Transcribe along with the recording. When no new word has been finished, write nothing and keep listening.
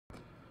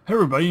Hey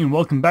everybody, and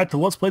welcome back to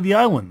Let's Play the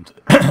Island.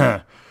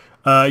 Yeah,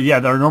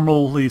 our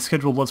normally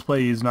scheduled Let's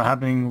Play is not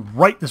happening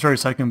right this very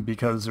second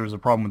because there's a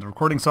problem with the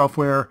recording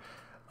software,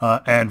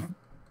 and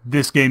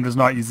this game does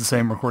not use the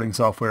same recording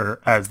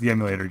software as the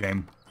emulator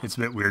game. It's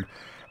a bit weird.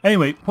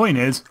 Anyway, point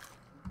is,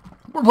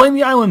 we're playing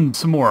the island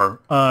some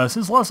more.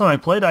 Since the last time I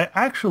played, I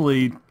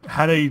actually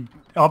had a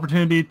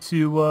opportunity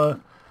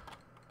to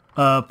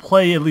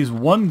play at least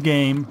one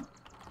game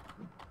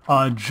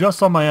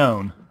just on my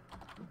own.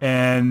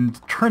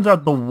 And turns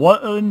out the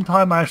one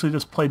time I actually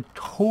just played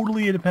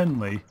totally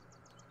independently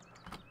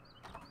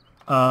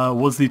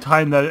was the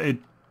time that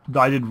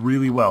I did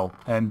really well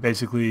and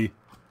basically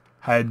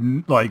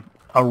had like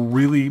a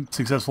really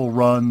successful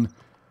run.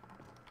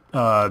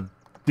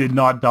 Did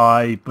not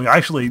die, but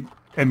actually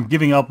am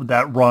giving up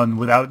that run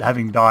without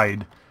having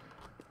died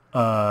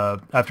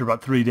after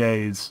about 3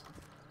 days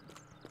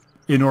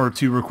in order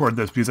to record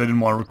this because I didn't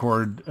want to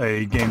record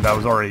a game that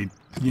was already,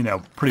 you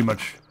know, pretty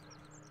much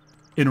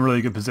in a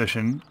really good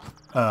position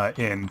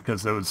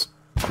because it was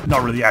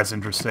not really as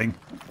interesting.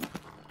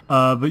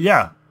 But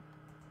yeah,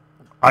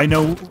 I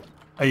know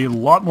a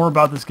lot more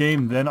about this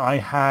game than I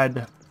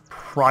had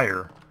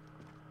prior.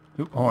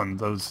 Ooh, hold on,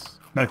 those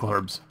medical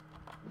herbs.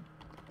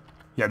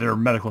 Yeah, they're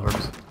medical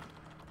herbs.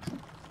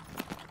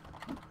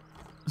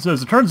 So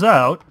as it turns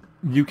out,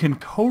 you can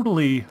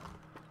totally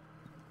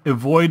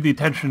avoid the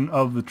attention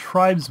of the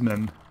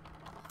tribesmen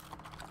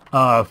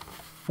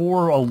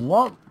for a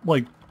lot,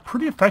 like,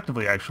 pretty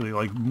effectively, actually,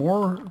 like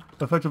more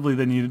effectively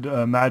than you'd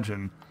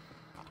imagine.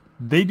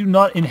 They do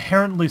not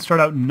inherently start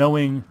out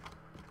knowing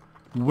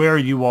where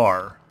you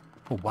are.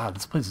 Oh wow,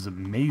 this place is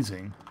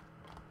amazing.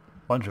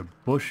 Bunch of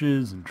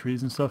bushes and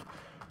trees and stuff.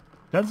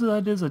 That's what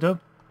that is. I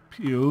don't.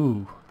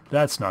 Ooh,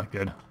 that's not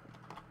good.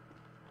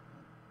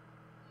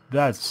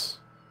 That's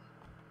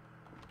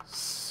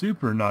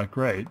super not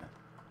great.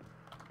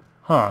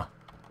 Huh.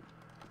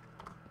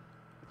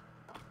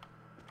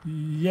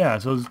 Yeah,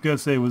 so I was gonna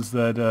say was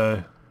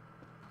that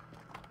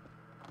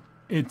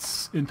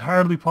it's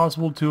entirely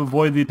possible to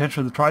avoid the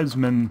attention of the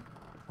tribesmen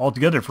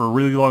altogether for a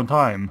really long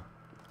time.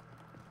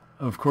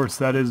 Of course,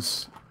 that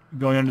is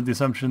going under the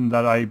assumption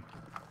that I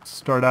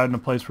start out in a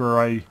place where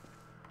I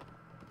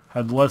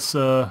had less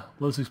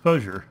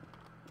exposure.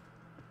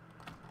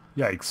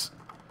 Yikes.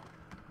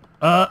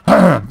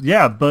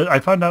 Yeah, but I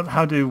found out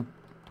how to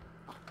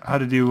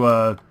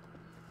do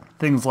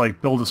things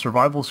like build a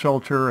survival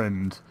shelter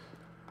and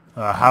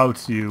how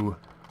to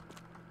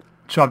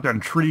chop down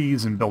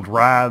trees and build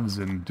rafts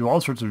and do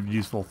all sorts of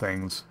useful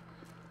things.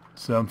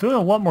 So I'm feeling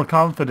a lot more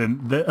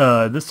confident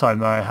this time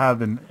than I have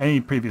in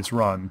any previous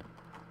run.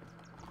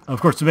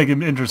 Of course, to make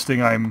it interesting,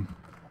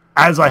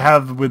 as I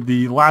have with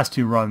the last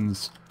two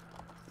runs,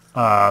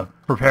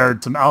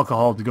 prepared some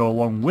alcohol to go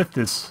along with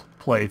this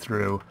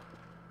playthrough,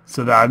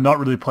 so that I'm not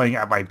really playing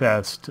at my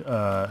best.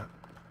 That's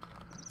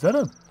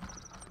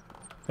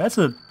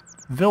a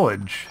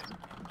village.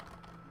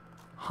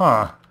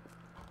 Huh.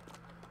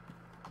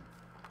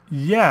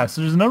 Yeah,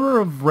 so there's a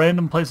number of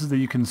random places that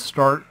you can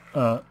start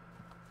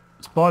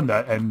spawned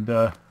at,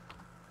 and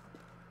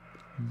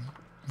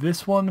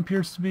this one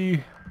appears to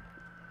be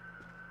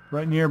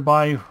right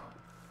nearby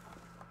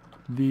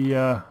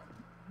the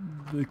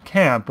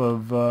camp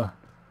of the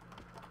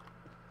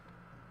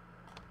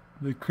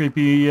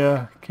creepy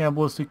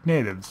cannibalistic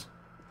natives.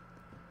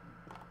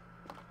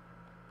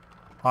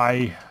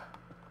 I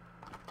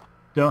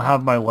don't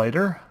have my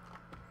lighter.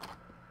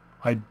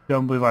 I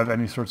don't believe I have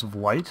any sorts of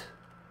light.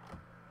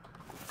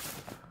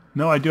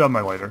 No, I do have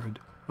my lighter.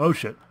 Oh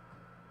shit.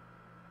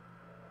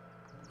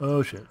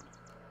 Oh shit.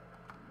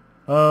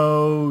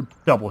 Oh,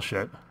 double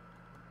shit.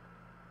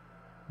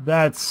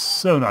 That's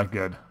so not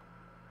good.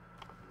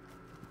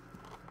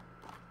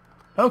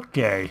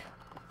 Okay.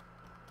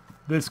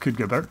 This could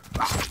go better.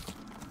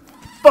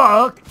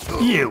 Fuck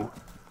you.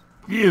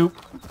 You.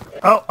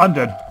 Oh, I'm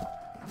dead.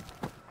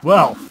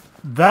 Well,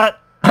 that...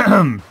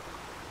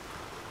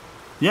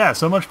 yeah,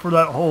 so much for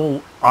that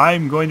whole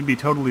I'm going to be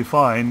totally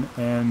fine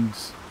and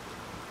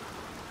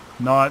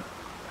not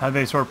have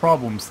any sort of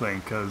problems thing,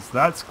 because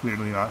that's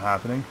clearly not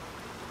happening.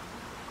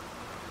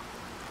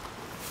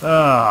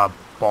 Ah,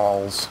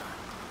 balls.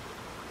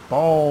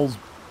 Balls,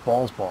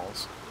 balls,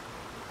 balls.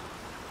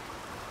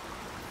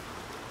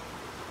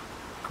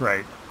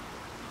 Great.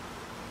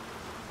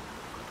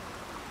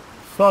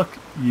 Fuck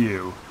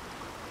you.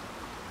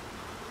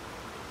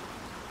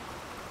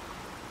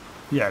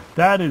 Yeah,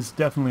 that is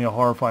definitely a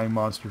horrifying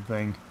monster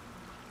thing.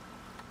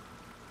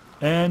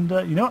 And,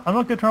 you know what? I'm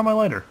not going to turn on my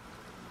lighter.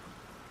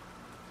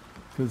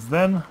 Because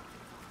then,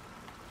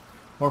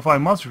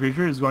 horrifying monster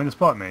creature is going to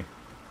spot me.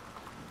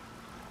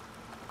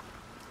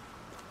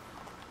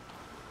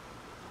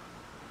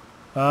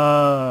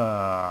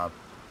 Balls,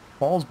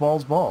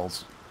 balls,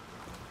 balls.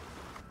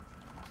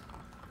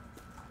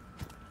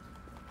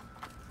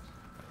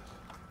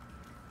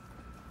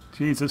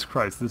 Jesus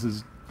Christ, this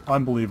is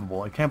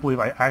unbelievable. I can't believe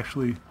I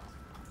actually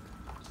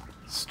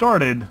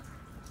started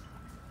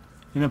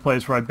in a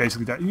place where I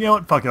basically died. You know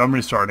what? Fuck it, I'm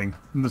restarting.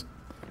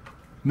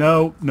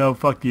 No, no,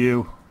 fuck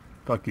you.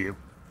 Fuck you.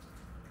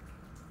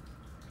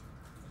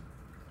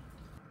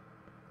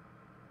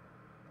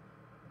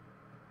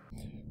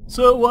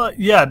 So,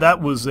 yeah,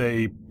 that was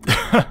a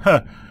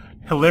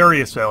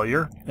hilarious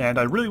failure, and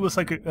I really wish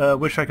I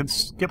could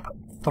skip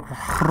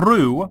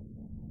through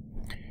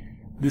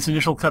this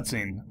initial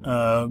cutscene.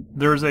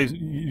 There's a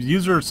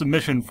user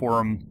submission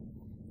forum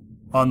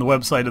on the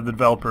website of the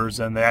developers,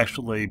 and they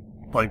actually,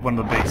 like, one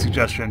of the big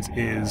suggestions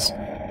is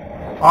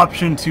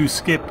option to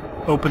skip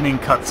opening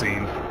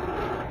cutscene.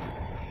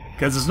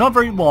 Because it's not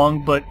very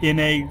long, but in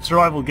a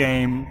survival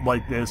game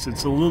like this,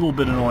 it's a little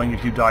bit annoying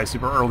if you die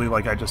super early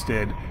like I just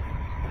did,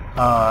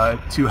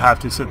 to have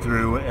to sit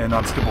through an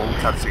unskippable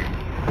cutscene.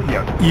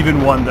 Yeah,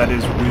 even one that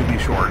is really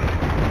short.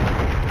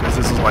 Because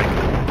this is like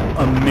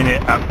a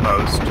minute at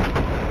most.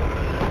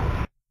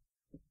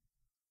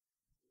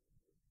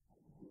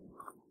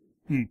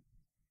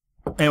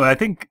 Anyway, I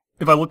think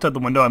if I looked out the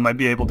window, I might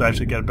be able to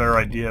actually get a better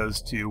idea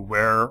as to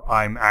where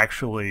I'm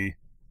actually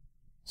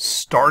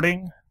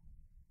starting.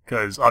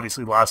 Because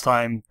obviously last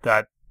time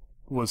that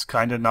was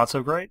kind of not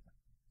so great.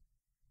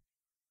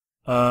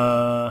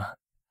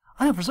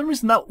 I don't know, for some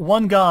reason that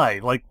one guy,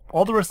 like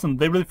all the rest of them,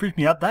 they really freaked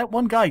me out. That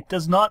one guy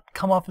does not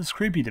come off as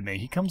creepy to me.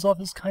 He comes off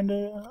as kind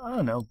of, I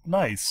don't know,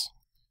 nice.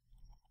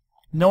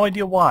 No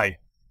idea why.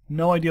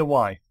 No idea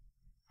why.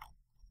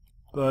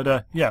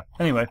 But, yeah,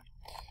 anyway.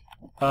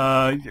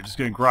 Just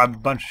gonna grab a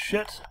bunch of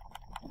shit.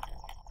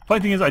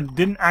 Funny thing is, I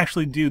didn't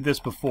actually do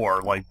this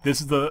before. Like, this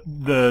is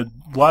the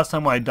last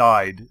time I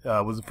died,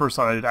 was the first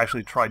time I had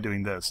actually tried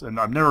doing this. And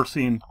I've never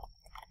seen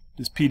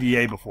this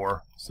PDA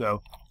before,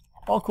 so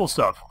all cool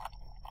stuff.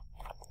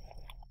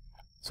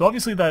 So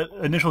obviously that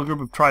initial group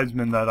of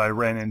tribesmen that I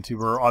ran into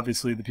were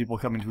obviously the people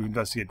coming to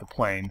investigate the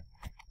plane.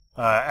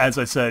 As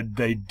I said,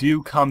 they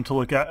do come to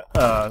look at,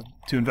 to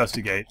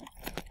investigate.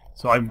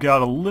 So I've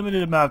got a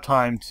limited amount of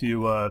time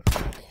to,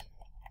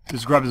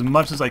 just grab as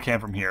much as I can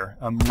from here.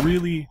 I'm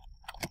really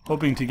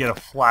hoping to get a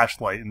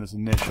flashlight in this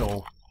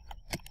initial,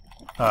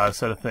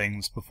 set of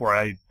things before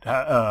I,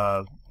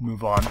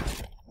 move on.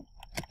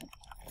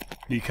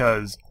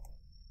 Because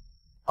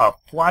a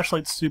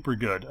flashlight's super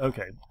good.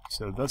 Okay,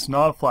 so that's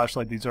not a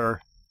flashlight. These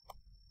are...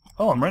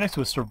 Oh, I'm right next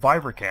to a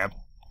survivor camp.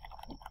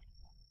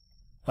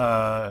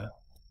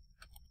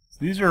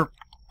 These are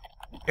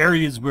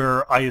areas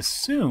where I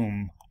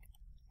assume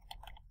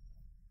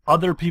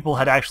other people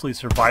had actually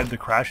survived the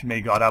crash and may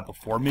have got out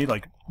before me.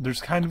 Like,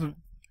 there's kind of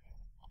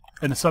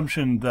an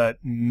assumption that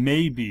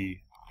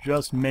maybe,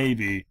 just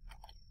maybe,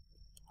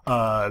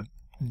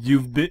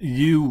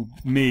 you,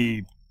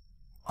 me,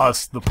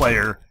 us, the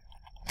player,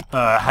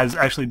 has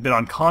actually been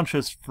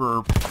unconscious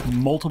for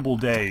multiple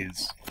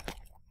days,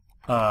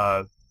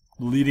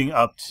 leading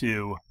up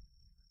to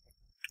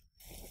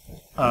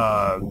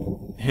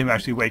him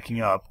actually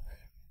waking up,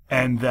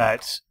 and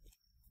that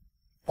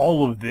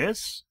all of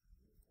this,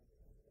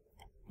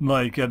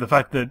 like the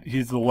fact that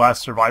he's the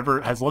last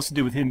survivor, has less to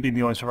do with him being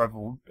the only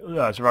survivor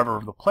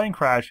of the plane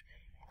crash,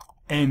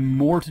 and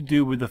more to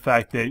do with the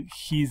fact that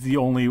he's the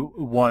only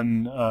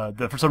one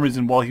that for some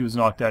reason while he was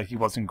knocked out he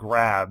wasn't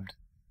grabbed.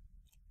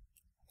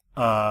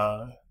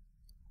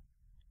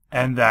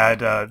 And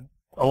that a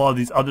lot of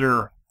these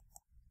other,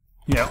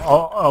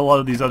 a lot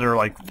of these other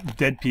like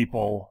dead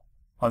people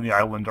on the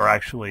island are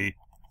actually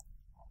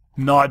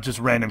not just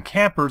random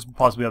campers, but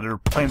possibly other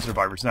plane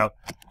survivors. Now,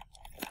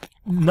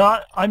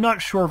 I'm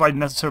not sure if I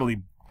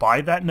necessarily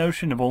buy that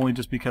notion, if only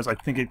just because I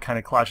think it kind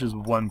of clashes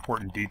with one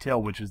important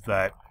detail, which is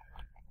that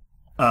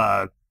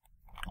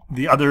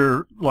the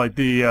other, like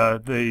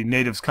the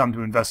natives come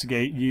to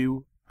investigate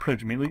you pretty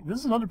much immediately. This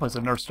is another place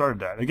I've never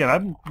started at. Again, I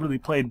haven't really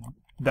played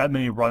that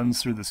many runs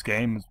through this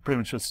game. It's pretty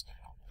much just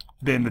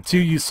been the two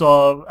you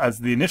saw as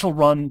the initial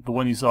run, the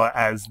one you saw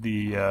as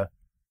the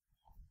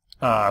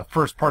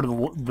first part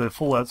of the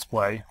full Let's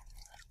Play,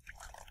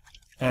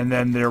 and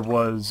then there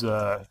was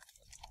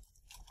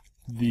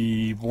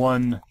the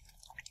one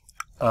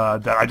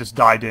that I just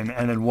died in,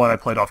 and then one I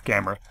played off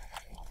camera.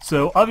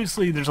 So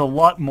obviously there's a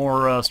lot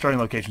more starting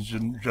locations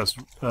than just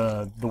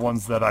the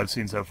ones that I've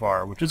seen so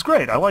far, which is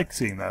great. I like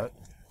seeing that.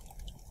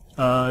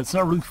 It's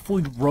not really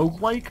fully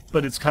roguelike,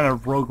 but it's kind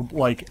of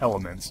roguelike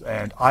elements,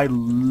 and I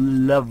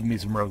love me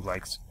some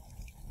roguelikes.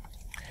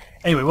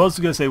 Anyway, what I was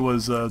going to say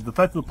was the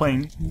fact that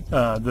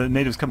the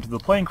natives come to the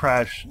plane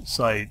crash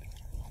site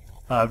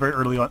very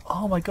early on.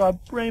 Oh my god,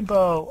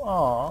 Rainbow!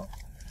 Aww.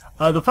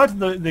 The fact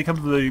that they come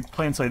to the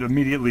plane site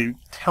immediately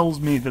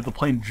tells me that the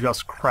plane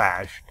just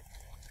crashed,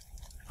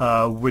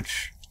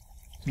 which,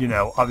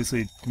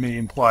 obviously to me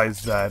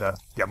implies that,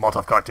 yeah,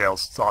 Molotov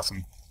cocktails, it's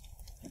awesome.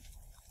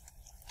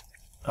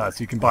 So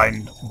you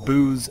combine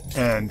booze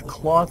and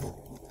cloth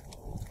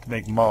to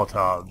make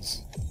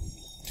Molotovs.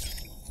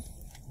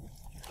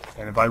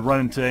 And if I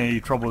run into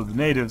any trouble with the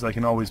natives, I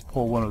can always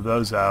pull one of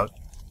those out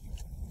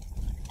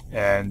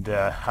and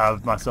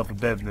have myself a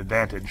bit of an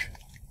advantage.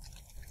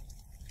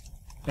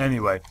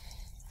 Anyway,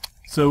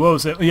 so what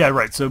was it? Yeah,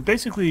 right. So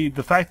basically,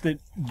 the fact that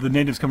the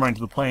natives come right into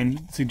the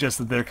plane suggests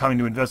that they're coming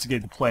to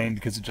investigate the plane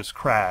because it just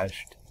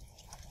crashed.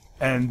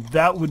 And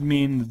that would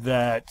mean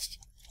that,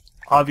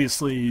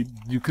 obviously,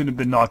 you couldn't have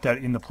been knocked out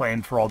in the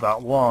plane for all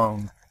that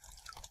long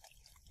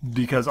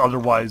because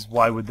otherwise,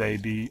 why would they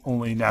be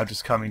only now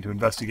just coming to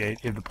investigate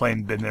if the plane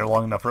had been there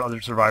long enough for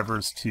other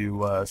survivors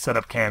to set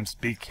up camps,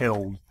 be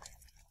killed,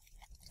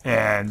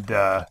 and,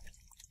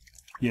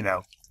 you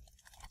know,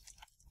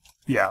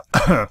 yeah.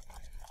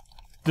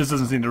 This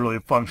doesn't seem to really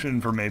function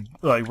for me,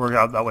 like, work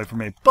out that way for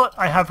me. But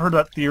I have heard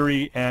that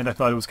theory, and I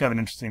thought it was kind of an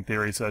interesting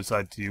theory, so I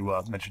decided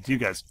to mention it to you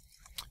guys.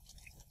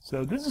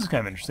 So this is kind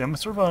of interesting. I'm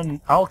sort of on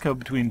an alcove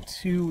between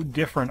two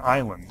different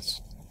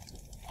islands.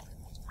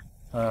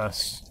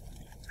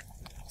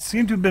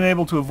 Seem to have been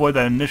able to avoid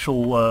that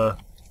initial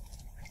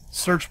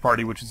search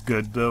party, which is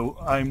good, though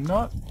I'm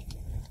not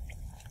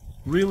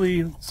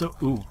really so...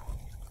 Ooh.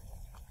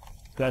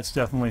 That's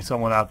definitely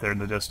someone out there in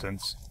the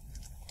distance.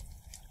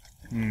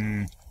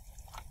 Now,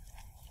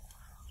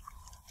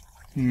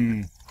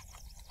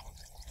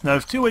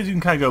 there's two ways you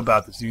can kind of go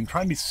about this. You can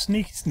try and be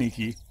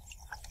sneaky,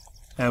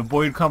 and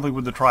avoid conflict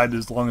with the tribe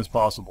as long as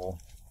possible.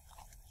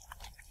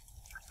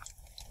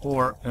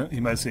 Or, he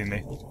might have seen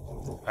me.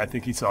 I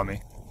think he saw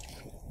me.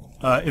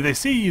 If they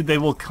see you, they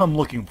will come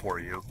looking for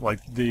you. Like,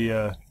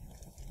 the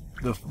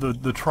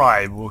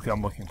tribe will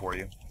come looking for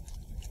you.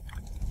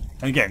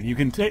 And again, you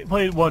can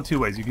play it one of two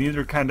ways. You can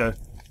either kind of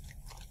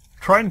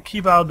try and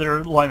keep out of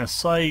their line of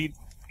sight,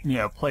 you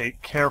know, play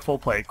it careful,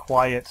 play it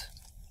quiet,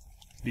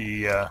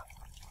 be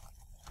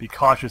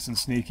cautious and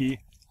sneaky,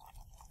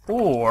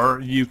 or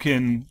you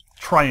can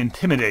try and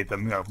intimidate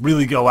them, you know,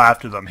 really go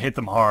after them, hit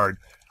them hard,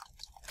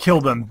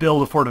 kill them,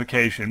 build a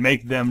fortification,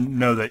 make them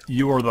know that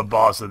you're the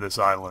boss of this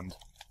island.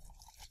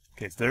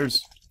 Okay, so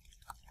there's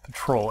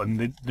patrol,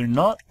 and they're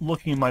not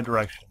looking in my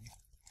direction.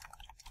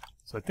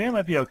 So I think I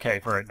might be okay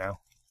for right now.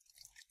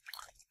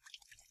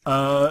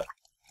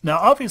 Now,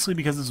 obviously,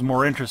 because this is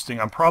more interesting,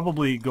 I'm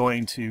probably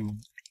going to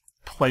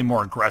play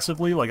more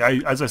aggressively. Like,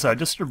 as I said, I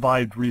just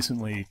survived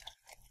recently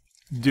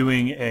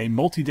doing a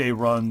multi-day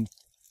run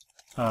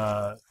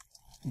where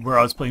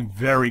I was playing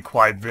very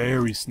quiet,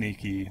 very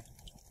sneaky,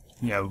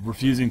 you know,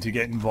 refusing to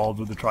get involved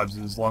with the tribes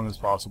as long as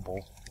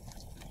possible.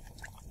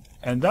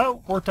 And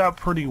that worked out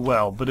pretty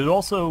well, but it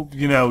also,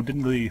 you know,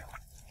 it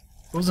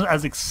wasn't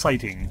as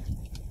exciting.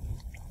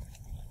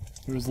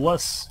 There was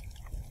less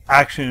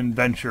action,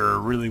 adventure,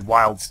 really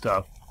wild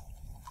stuff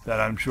that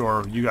I'm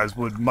sure you guys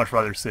would much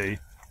rather see.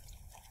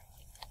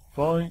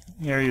 Following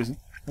areas,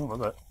 oh,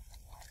 what's that?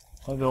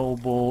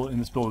 Available in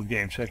this build of the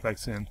game. Check back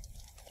soon.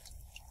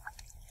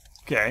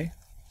 Okay.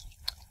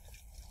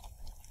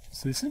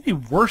 So they seem to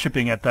be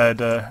worshipping at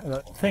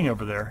that thing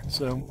over there.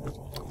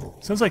 So,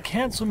 since I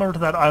can't swim over to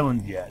that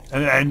island yet,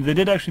 and they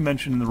did actually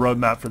mention in the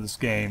roadmap for this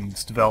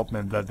game's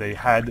development that they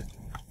had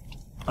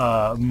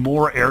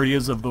more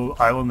areas of the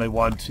island they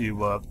wanted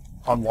to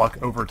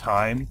unlock over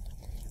time.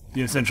 You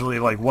know, essentially,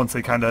 like, once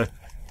they kind of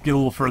get a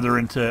little further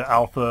into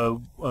alpha,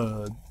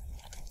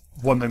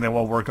 one thing they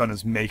want to work on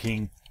is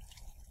making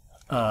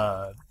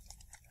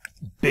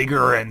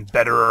bigger and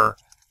better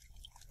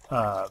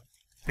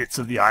bits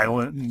of the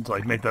island,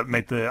 like make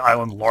the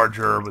island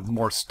larger with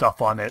more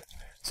stuff on it.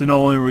 So not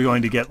only are we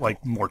going to get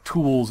like more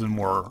tools and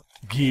more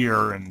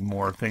gear and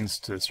more things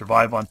to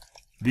survive on,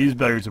 these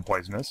berries are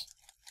poisonous.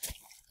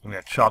 I'm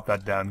gonna chop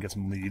that down and get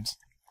some leaves.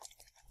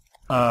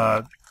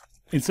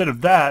 Instead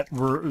of that,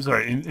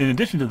 in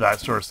addition to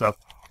that sort of stuff,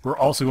 we're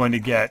also going to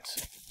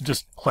get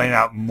just plain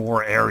out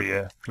more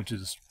area, which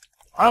is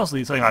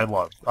honestly something I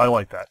love. I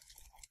like that.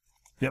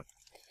 Yep.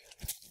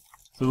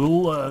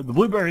 So the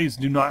blueberries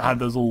do not have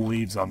those little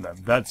leaves on them.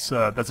 That's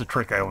a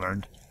trick I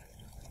learned.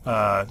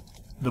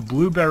 The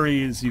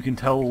blueberries, you can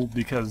tell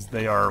because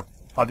they are,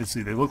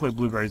 obviously they look like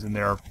blueberries and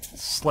they are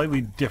slightly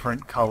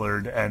different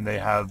colored, and they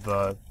have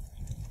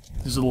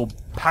just a little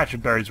patch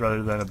of berries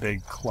rather than a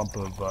big clump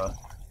of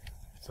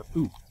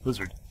ooh,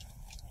 lizard.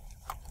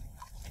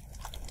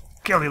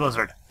 Kill the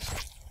lizard!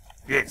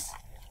 Yes!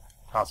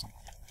 Awesome.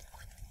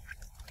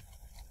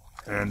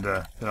 And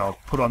then I'll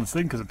put on this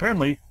thing, because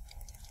apparently,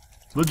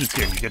 lizard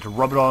skin, you get to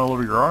rub it all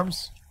over your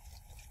arms,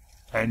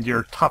 and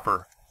you're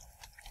tougher.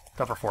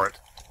 Tougher for it.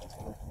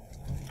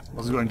 I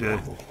was going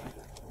to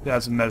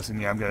have some medicine.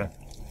 Yeah, I'm going to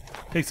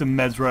take some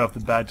meds right off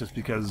the bat, just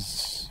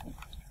because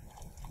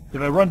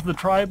if I run to the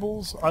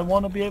tribals, I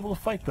want to be able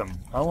to fight them.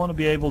 I want to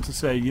be able to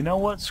say, you know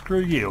what,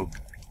 screw you.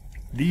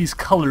 These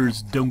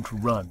colors don't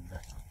run.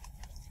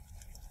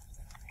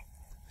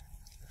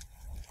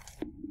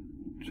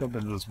 Jump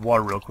into this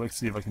water real quick,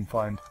 see if I can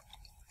find...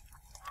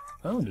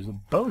 Oh, there's a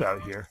boat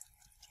out here.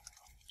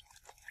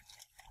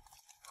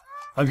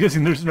 I'm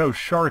guessing there's no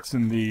sharks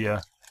in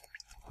the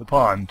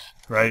pond,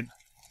 right?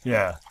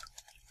 Yeah.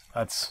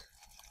 That's,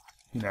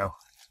 you know,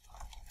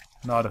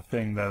 not a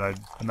thing that I'd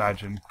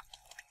imagine.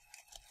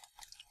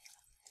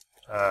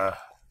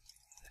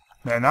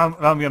 Man, now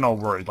I'm getting all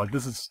worried. Like,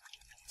 this is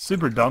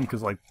super dumb,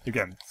 because, like,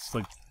 again, it's,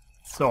 like,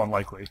 so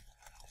unlikely.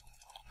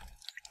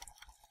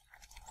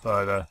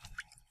 But,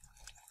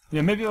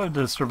 yeah, maybe if I had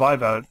to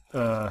survive out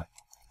a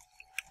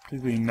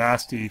particularly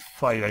nasty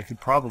fight, I could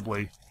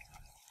probably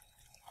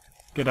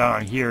get out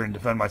on here and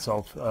defend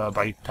myself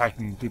by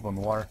attacking people in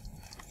the water.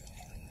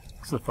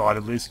 It's a thought,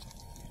 at least.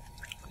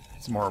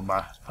 It's more of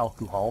my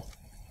alcohol.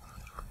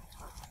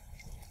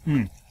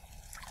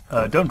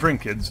 Don't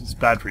drink, kids. It's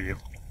bad for you.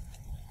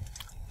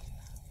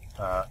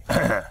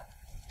 It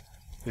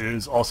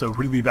is also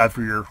really bad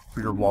for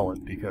your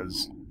wallet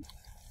because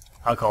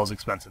alcohol is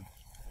expensive.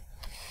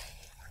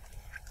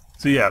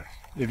 So yeah,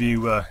 if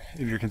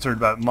you're concerned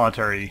about your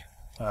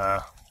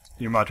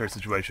monetary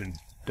situation,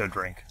 don't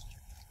drink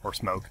or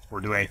smoke or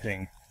do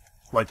anything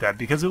like that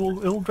because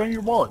it'll drain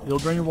your wallet. It'll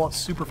drain your wallet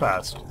super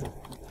fast.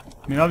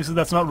 I mean, obviously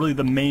that's not really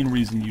the main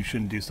reason you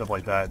shouldn't do stuff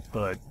like that,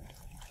 but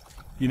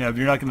you know, if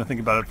you're not going to think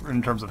about it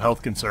in terms of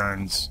health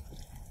concerns,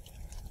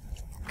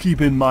 keep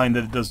in mind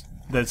that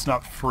it's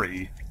not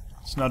free.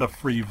 It's not a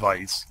free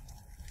vice.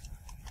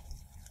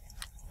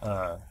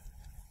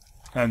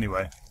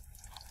 Anyway.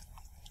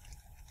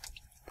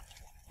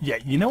 Yeah,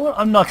 you know what?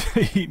 I'm not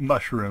going to eat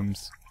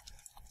mushrooms.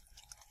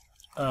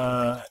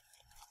 That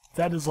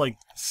is like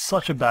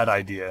such a bad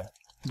idea.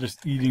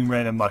 Just eating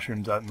random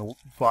mushrooms out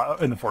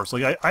in the forest.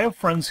 Like I have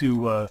friends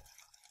who are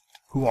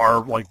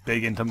like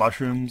big into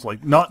mushrooms.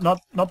 Like not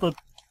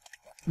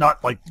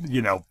like,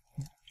 you know,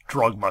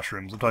 drug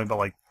mushrooms. I'm talking about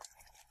like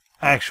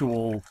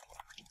actual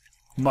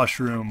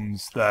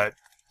mushrooms that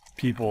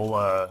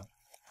people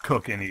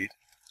cook and eat.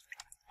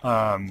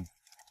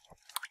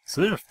 So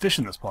there's a fish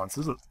in this pond.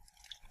 So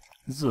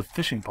this is a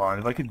fishing pond.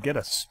 If I could get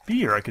a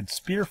spear, I could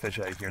spearfish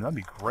out of here, and that'd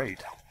be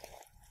great.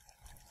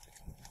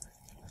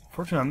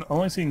 Unfortunately, I'm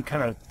only seeing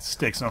kind of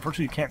sticks, and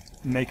unfortunately you can't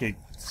make a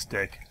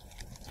stick.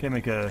 Can't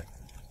make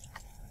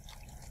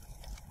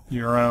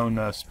your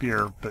own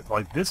spear, but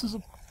like this is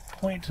a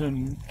point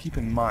to keep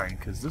in mind,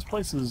 because this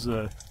place is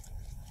this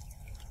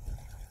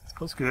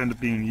place could end up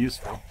being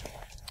useful.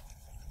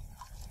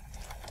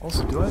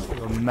 Also, do I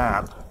have a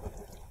map?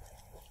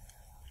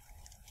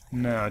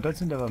 No, I don't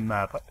seem to have a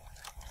map.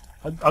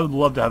 I would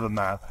love to have a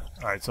map.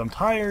 Alright, so I'm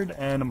tired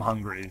and I'm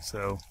hungry,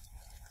 so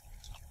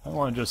I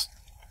want to just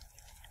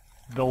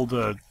build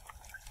a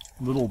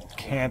little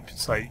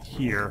campsite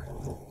here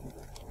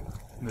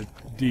in the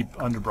deep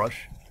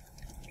underbrush.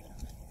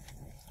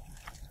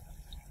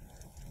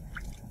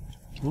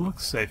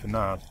 Looks safe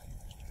enough.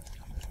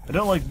 I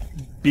don't like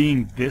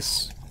being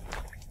this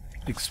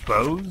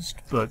exposed,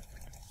 but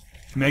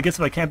I mean, I guess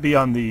if I can't be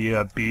on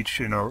the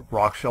beach in a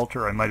rock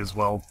shelter, I might as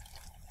well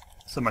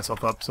set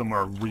myself up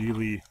somewhere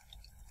really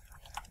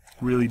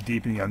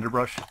deep in the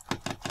underbrush.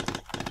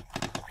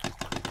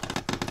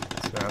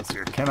 So let's see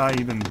here. Can I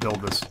even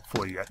build this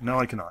fully yet? No,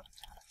 I cannot.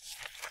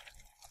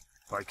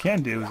 What I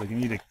can do is I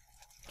can eat a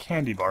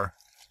candy bar.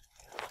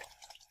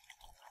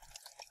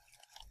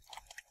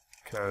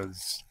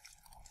 Because,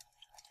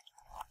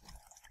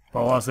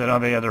 well, honestly, I don't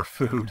have any other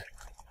food.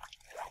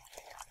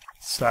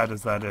 Sad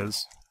as that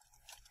is.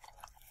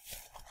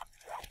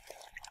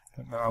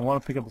 No, I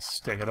want to pick up a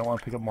stick. I don't want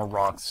to pick up more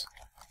rocks.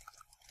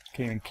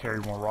 Can't even carry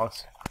more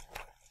rocks.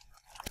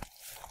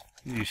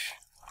 Yeesh.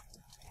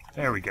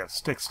 There we go.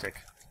 Stick.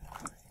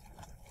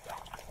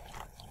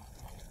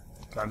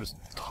 I'm just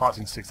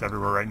tossing sticks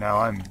everywhere right now.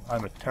 I'm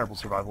a terrible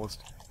survivalist.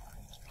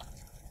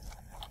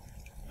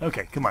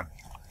 Okay, come on.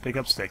 Pick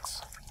up sticks.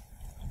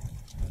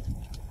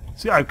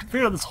 See, I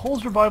figured out this whole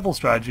survival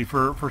strategy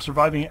for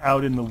surviving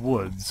out in the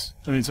woods.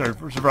 I mean, sorry,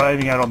 for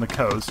surviving out on the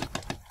coast.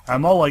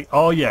 I'm all like,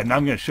 oh yeah, now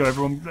I'm going to show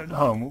everyone at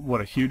home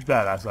what a huge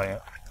badass I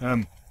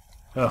am.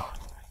 Oh,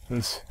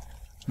 this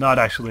not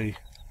actually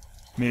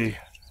me.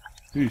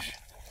 Oosh.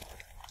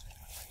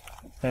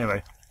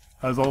 Anyway,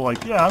 I was all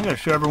like, yeah, I'm going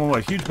to show everyone what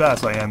a huge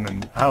badass I am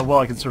and how well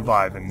I can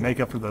survive and make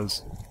up for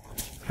those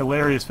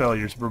hilarious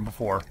failures from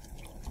before.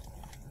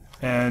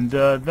 And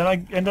then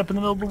I end up in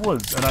the middle of the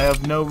woods, and I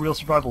have no real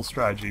survival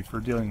strategy for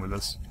dealing with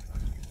this.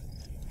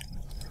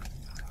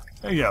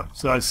 There you go,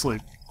 so I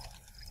sleep.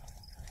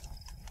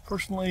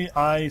 Fortunately,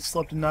 I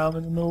slept now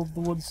in the middle of the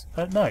woods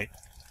at night.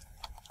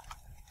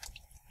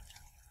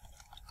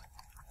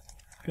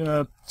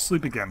 Gonna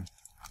sleep again.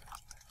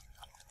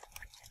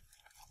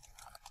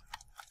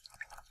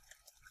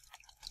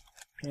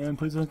 And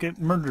please don't get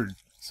murdered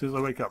as soon as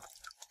I wake up.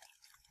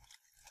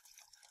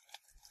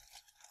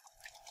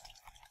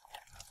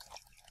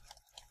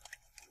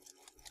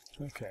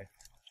 Okay.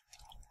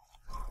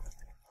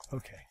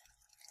 Okay.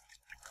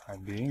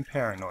 I'm being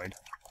paranoid.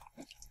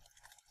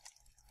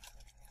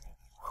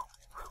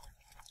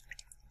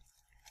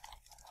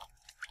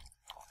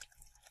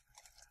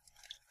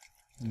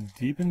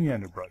 Deep in the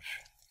underbrush.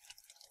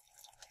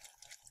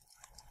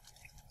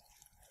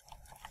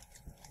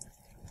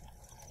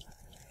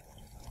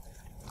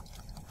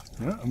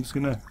 Yeah, I'm just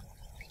gonna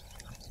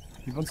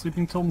keep on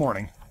sleeping till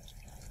morning.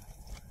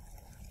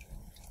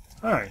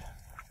 Alright.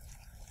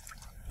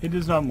 It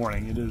is not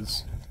morning, it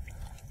is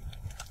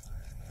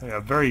a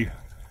very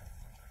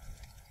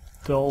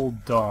dull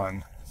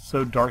dawn. It's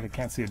so dark I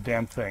can't see a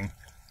damn thing.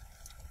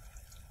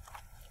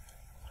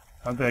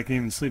 I don't think I can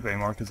even sleep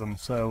anymore because I'm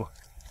so...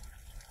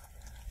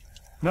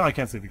 No, I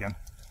can't sleep again.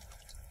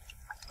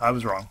 I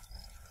was wrong.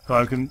 So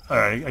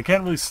alright, I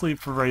can't really sleep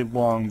for very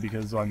long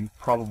because I'm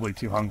probably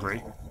too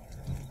hungry.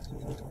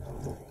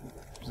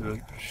 Which is a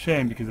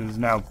shame because it is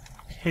now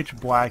pitch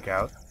black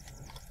out.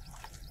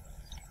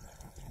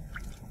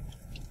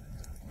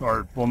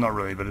 Or, well, not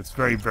really, but it's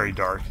very, very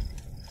dark.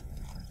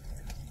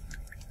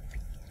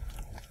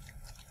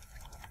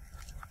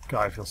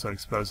 God, I feel so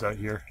exposed out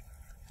here.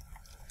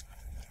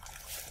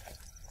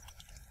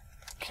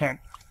 Can't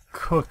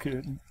cook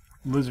a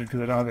lizard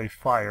because I don't have any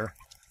fire.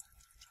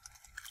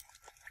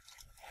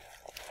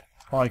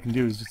 All I can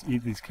do is just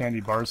eat these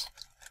candy bars.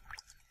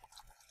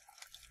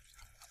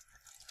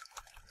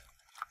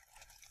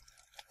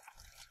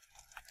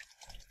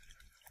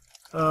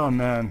 Oh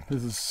man,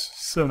 this is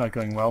so not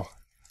going well.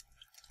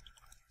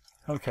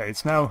 Okay,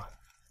 it's now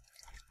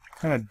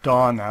kind of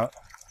dawn out.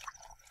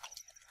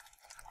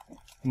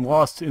 I'm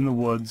lost in the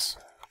woods.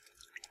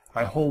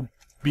 My whole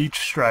beach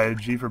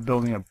strategy for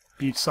building a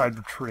beachside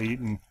retreat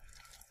and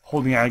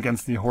holding out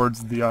against the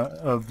hordes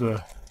of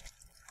the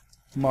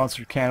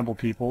monster cannibal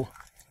people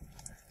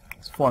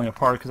is falling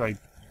apart because I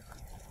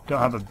don't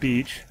have a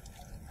beach.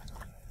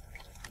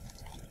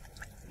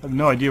 I have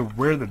no idea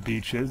where the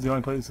beach is. The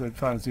only place I've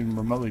found that's even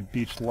remotely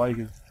beach-like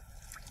is...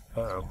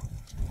 Uh-oh.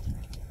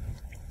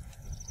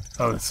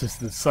 Oh, it's just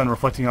the sun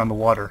reflecting on the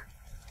water.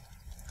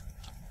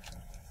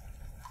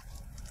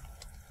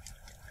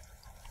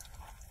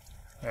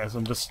 As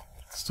I'm just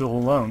still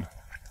alone.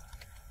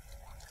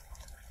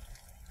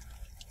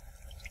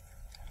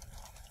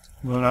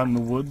 Alone out in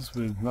the woods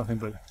with nothing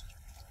but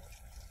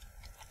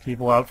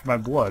people out for my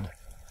blood.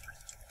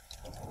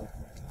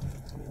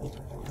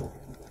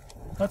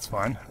 That's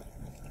fine.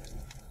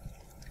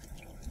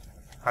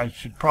 I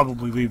should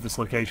probably leave this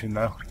location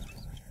though.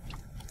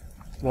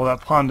 Well,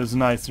 that pond is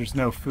nice, there's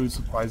no food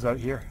supplies out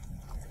here.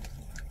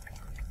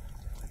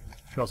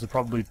 Should also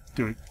probably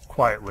do it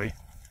quietly.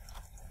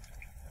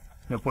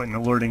 No point in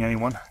alerting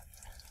anyone.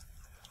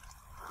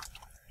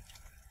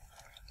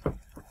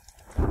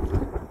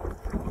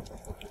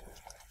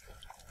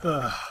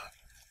 I'll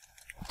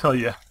tell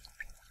you,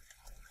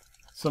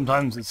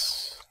 sometimes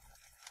it's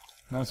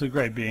not so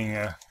great being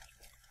a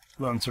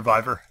lone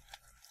survivor.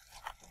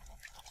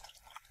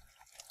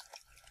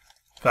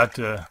 In fact,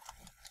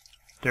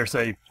 dare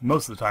say,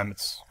 most of the time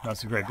it's not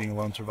so great being a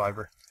lone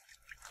survivor.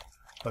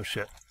 Oh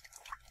shit.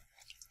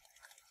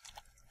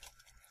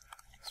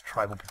 It's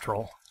tribal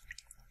patrol.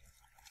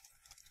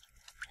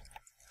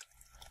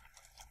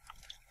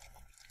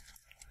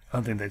 I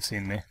don't think they've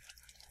seen me.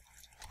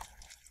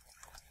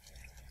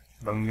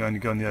 But I'm going to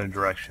go in the other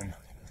direction.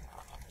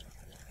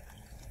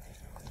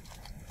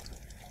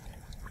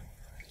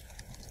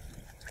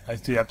 I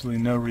see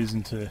absolutely no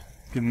reason to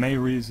give them any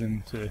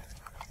reason to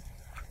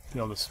be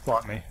able to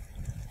spot me.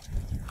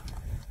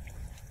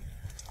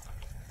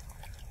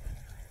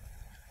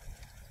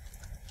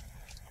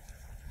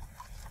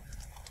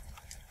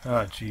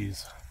 Oh,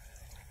 jeez.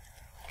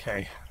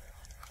 Okay.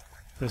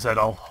 As I said,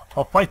 I'll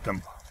fight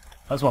them.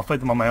 I just want to fight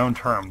them on my own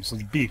terms, on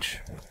the beach,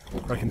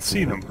 where I can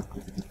see them.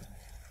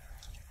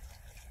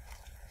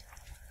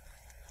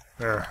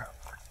 Where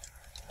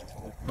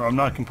I'm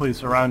not completely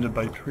surrounded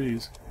by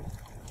trees.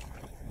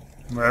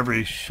 Where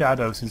every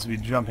shadow seems to be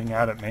jumping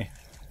out at me.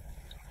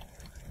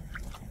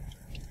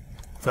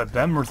 Is that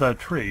them or is that a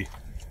tree?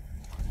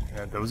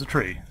 Yeah, that was a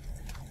tree.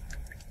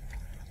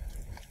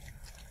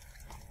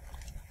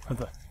 What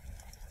the?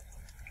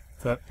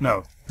 Is that?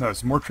 No,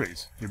 it's more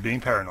trees. You're being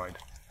paranoid.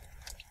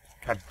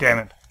 God damn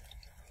it.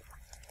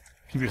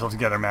 Keep yourself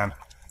together, man.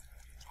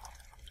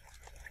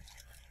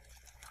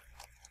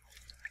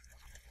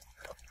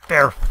 A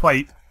fair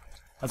fight.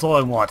 That's all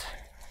I want.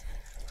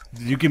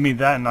 You give me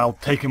that and I'll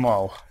take them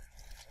all.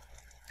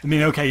 I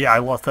mean, okay, yeah, I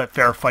lost that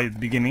fair fight at the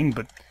beginning,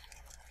 but...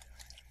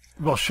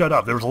 Well, shut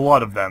up. There was a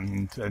lot of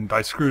them, and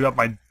I screwed up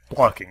my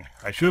blocking.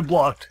 I should have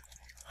blocked.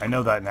 I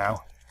know that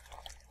now.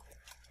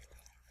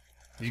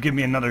 If you give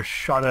me another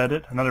shot at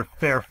it, another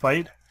fair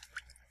fight,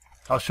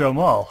 I'll show them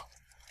all.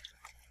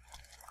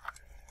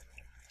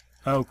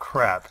 Oh,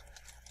 crap.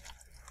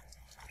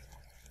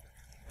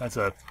 That's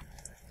a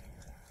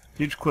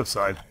huge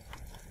cliffside,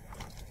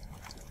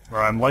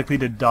 where I'm likely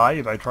to die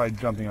if I try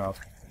jumping off.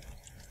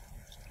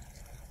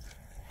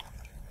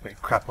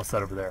 Wait, crap, what's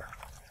that over there?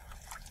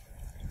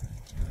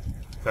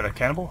 Is that a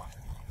cannibal?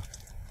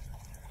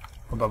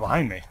 What about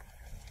behind me?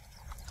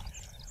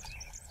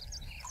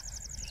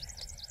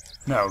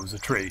 No, it was a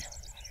tree.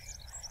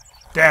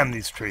 Damn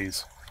these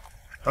trees.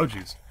 Oh,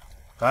 jeez.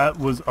 That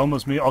was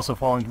almost me also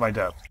falling to my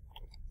death.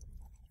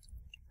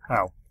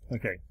 Ow.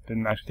 Okay,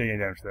 didn't actually take any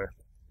damage there.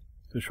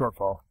 It's a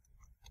shortfall.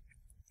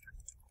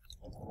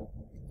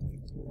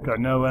 Got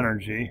no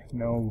energy,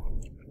 no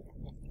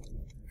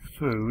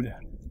food.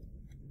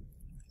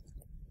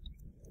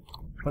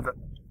 What the?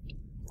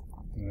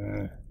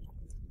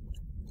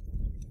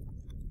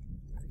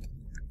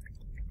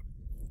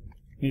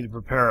 Need to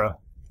prepare a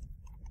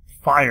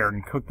fire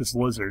and cook this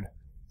lizard.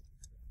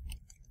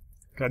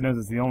 God knows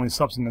it's the only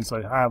substance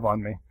I have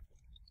on me.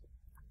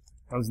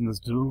 Those and those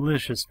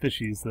delicious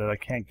fishies that I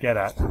can't get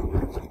at.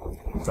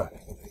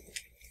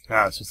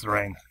 Ah, it's just the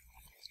rain.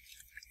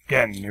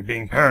 Again, you're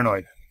being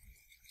paranoid.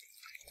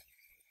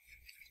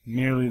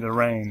 Merely the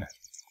rain.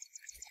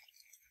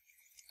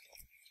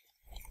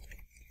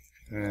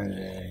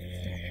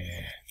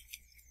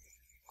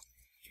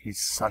 You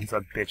sons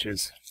of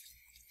bitches.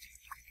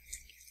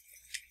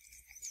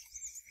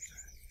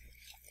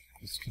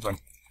 Just keep on.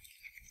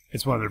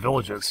 It's one of their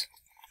villages.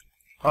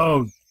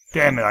 Oh,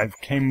 damn it, I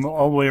came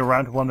all the way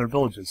around to one of their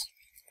villages.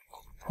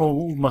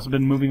 Hole must have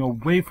been moving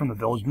away from the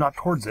village, not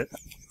towards it.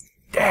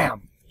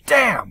 Damn!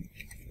 Damn!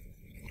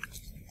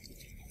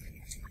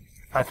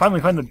 I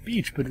finally find the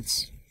beach, but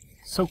it's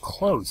so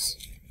close.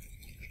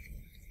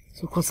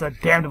 So close to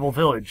that damnable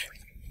village.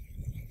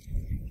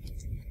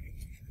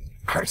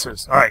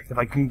 Curses! Alright, if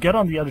I can get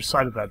on the other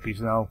side of that beach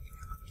now...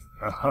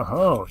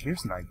 Oh,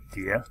 here's an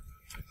idea.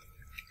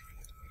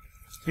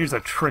 Here's a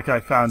trick I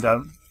found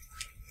out.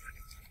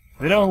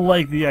 They don't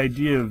like the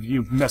idea of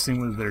you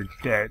messing with their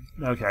dead.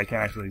 Okay, I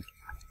can't actually...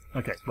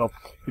 Okay, well,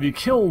 if you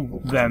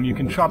kill them, you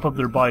can chop up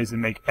their bodies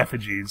and make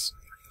effigies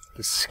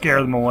to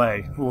scare them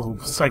away. A little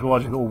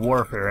psychological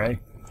warfare, eh?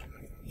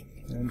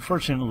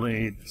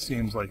 Unfortunately, it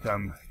seems like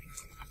I'm...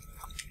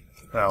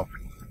 Well...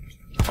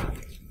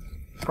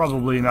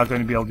 Probably not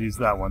going to be able to use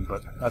that one,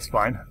 but that's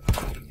fine.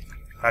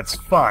 That's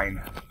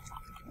fine.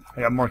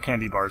 I got more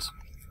candy bars.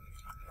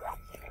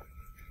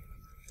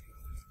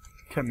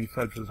 Kept me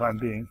fed for the time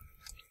being.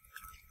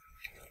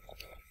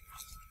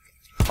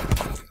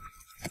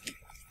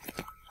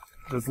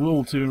 There's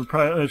little to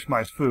replenish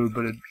my food,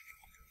 but it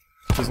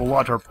does a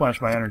lot to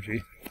replenish my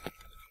energy.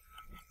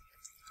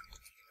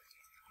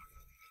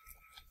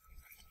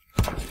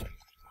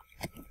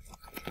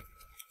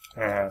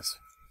 Yes.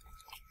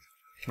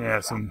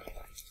 Yes, and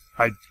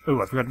I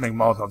forgot to make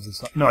Molotovs this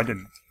time. No, I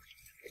didn't.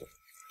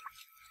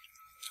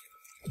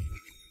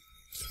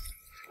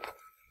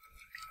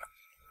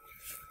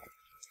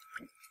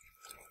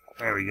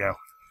 There we go.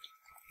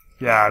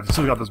 Yeah, I've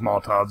still got those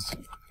Molotovs.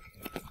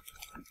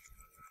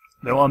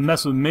 They want to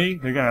mess with me,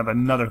 they're going to have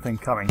another thing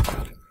coming.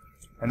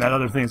 And that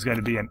other thing is going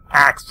to be an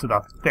axe to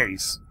the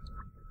face.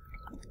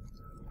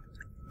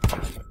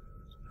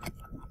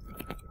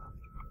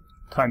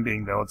 Time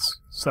being, though, let's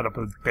set up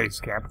a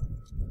base camp.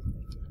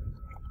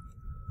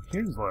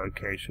 Here's the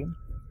location.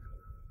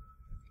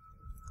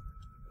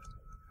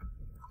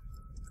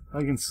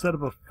 I can set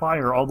up a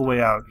fire all the way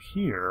out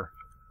here.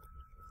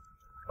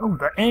 Oh,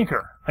 the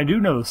anchor! I do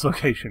know this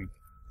location.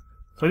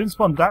 So I didn't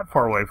spawn that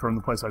far away from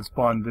the place I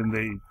spawned in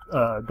the,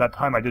 that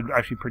time I did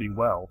actually pretty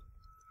well.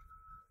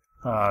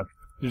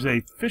 There's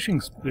a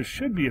fishing, there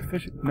should be a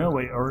fishing, no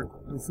wait, or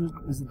is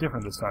it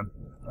different this time?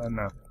 I don't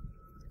know.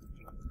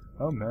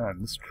 Oh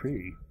man, this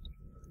tree.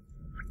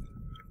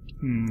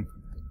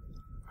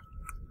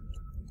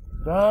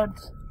 That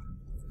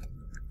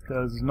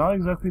does not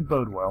exactly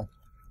bode well.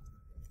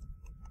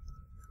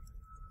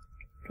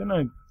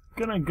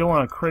 Gonna go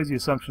on a crazy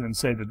assumption and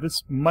say that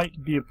this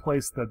might be a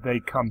place that they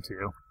come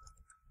to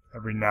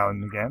every now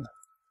and again.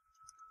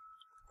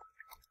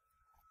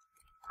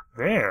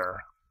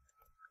 There.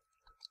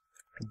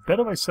 I bet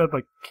if I set up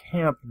a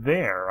camp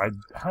there, I'd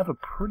have a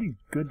pretty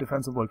good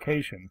defensive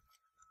location.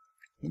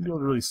 You'd be able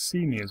to really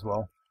see me as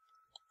well.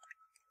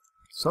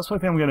 So that's what I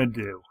think I'm gonna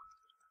do.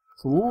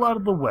 It's a little out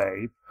of the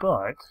way,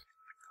 but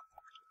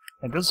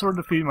it does sort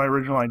of defeat my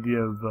original idea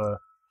of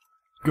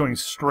going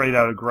straight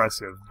out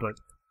aggressive, but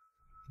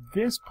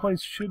this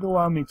place should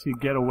allow me to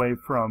get away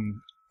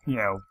from, you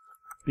know,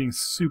 being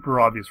super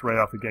obvious right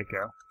off the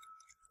get-go.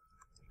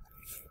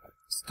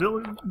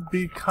 Still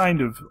be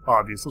kind of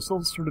obvious. I'll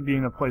still sort of be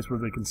in a place where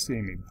they can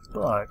see me,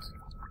 but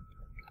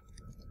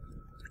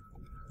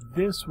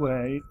this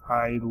way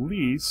I at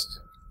least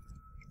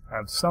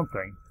have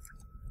something.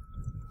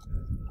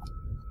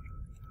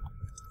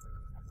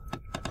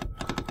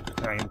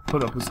 I can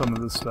put up with some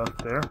of this stuff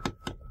there.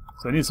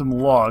 So I need some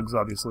logs,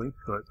 obviously,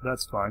 but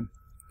that's fine.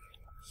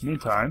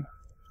 Meantime,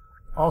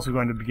 also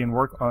going to begin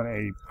work on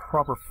a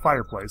proper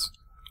fireplace.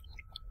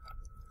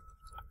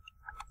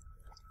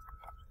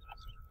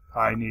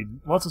 I need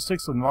lots of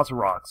sticks and lots of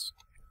rocks.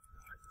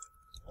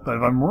 But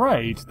if I'm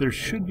right, there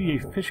should be a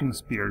fishing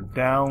spear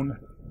down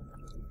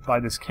by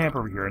this camp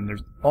over here, and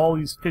there's all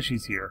these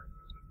fishies here.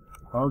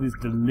 All these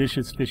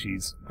delicious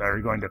fishies that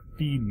are going to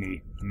feed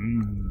me.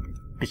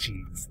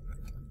 Fishies.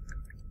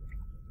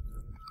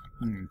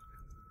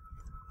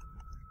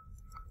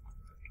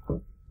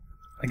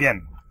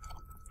 Again,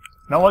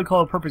 not what I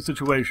call a perfect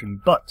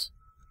situation, but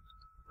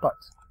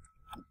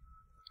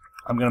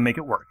I'm gonna make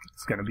it work.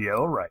 It's gonna be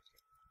alright.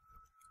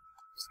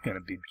 It's gonna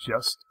be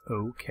just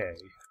okay.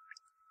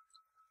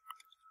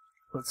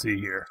 Let's see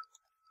here.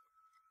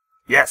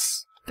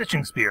 Yes!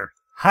 Fishing spear!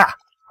 Ha!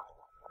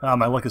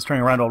 My luck is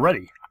turning around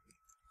already.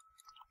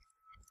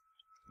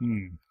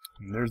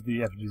 There's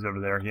the effigies over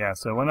there. Yeah,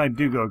 so when I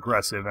do go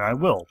aggressive, and I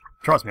will,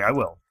 trust me, I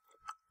will.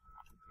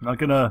 I'm not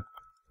gonna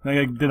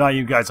deny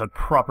you guys a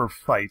proper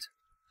fight.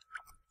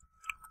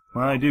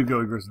 When I do go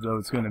aggressive, though,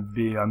 it's gonna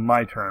be on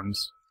my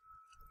terms.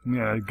 I'm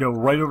gonna go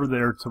right over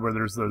there to where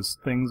there's those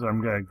things.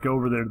 I'm gonna go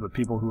over there to the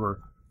people who are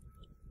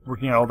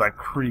working out all that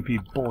creepy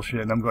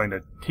bullshit, and I'm going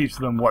to teach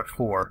them what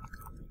for.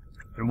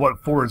 And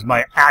what for is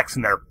my axe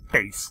in their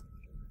face.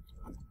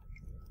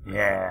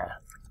 Yeah.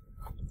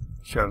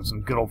 Show them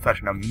some good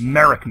old-fashioned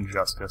American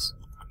justice.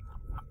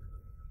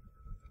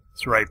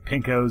 That's right,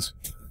 pinkos.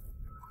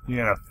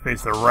 You're gonna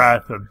face the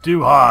wrath of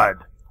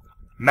Duhad,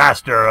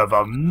 master of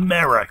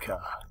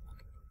America.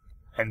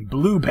 And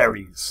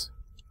blueberries.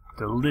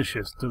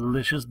 Delicious,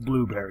 delicious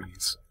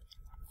blueberries.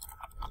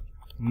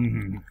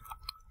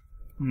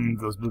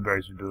 Those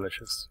blueberries are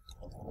delicious.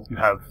 You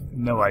have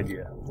no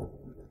idea.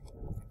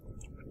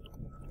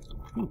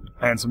 Ooh,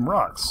 and some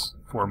rocks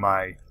for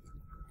my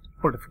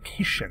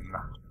fortification.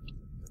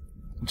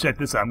 Check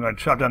this out. I'm going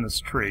to chop down this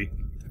tree.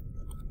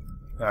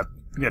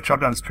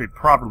 Chop down this tree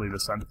properly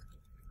this time.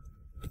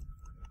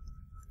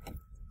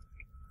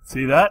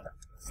 See that?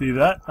 See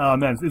that? Oh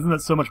man, isn't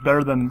that so much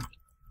better than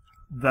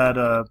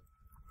that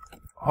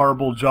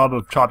horrible job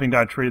of chopping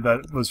down a tree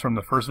that was from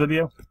the first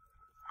video?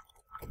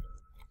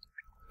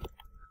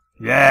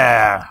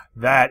 Yeah,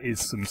 that is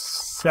some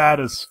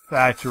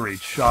satisfactory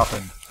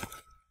chopping.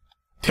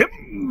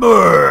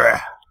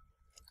 Timber!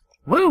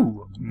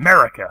 Woo!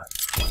 America!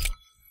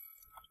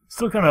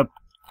 Still kind of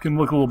can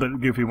look a little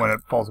bit goofy when it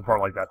falls apart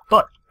like that,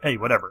 but hey,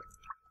 whatever.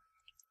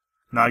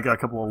 Now I got a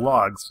couple of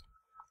logs.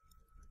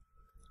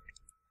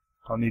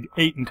 I'll need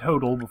 8 in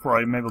total before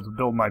I'm able to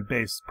build my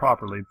base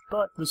properly,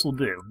 but this will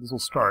do. This will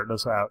start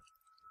us out.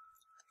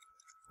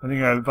 I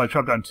think if I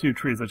chop down 2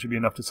 trees, that should be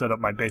enough to set up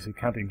my basic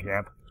hunting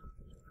camp.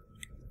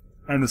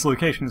 And this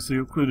location is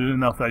secluded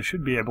enough that I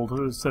should be able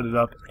to set it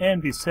up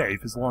and be safe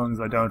as long as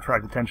I don't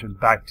attract attention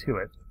back to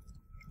it.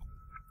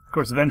 Of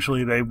course,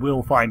 eventually they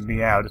will find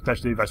me out,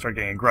 especially if I start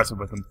getting aggressive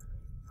with them.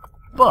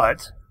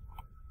 But,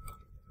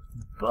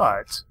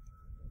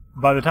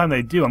 by the time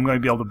they do, I'm going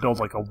to be able to build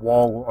like a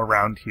wall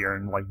around here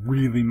and like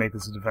really make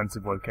this a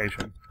defensive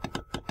location.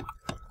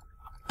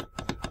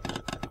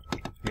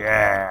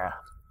 Yeah.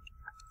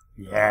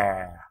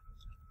 Yeah.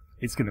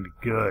 It's going to be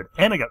good.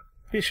 And I got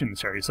fish in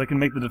this area, so I can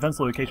make the defense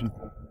location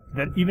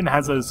that even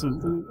has a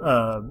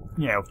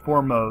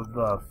form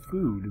of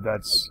food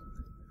that's,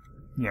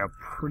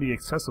 pretty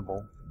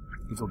accessible.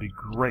 Which will be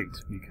great,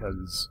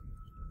 because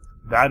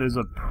that is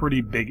a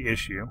pretty big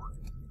issue.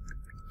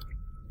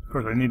 Of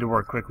course, I need to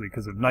work quickly,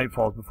 because if night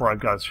falls before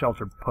I've got a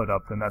shelter put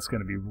up, then that's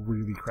going to be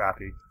really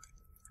crappy.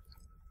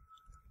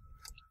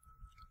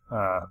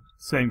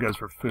 Same goes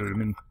for food. I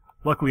mean,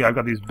 luckily I've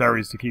got these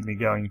berries to keep me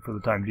going for the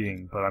time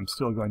being, but I'm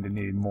still going to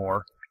need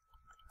more.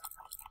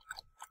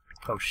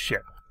 Oh,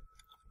 shit.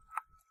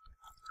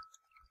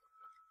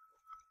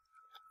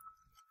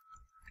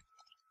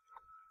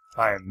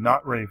 I am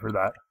not ready for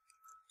that.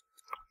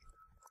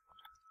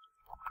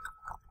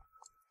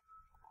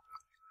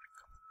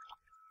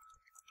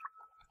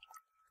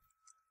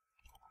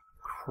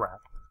 Crap.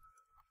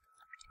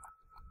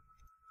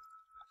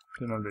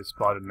 Didn't know they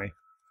spotted me.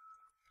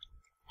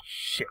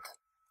 Shit.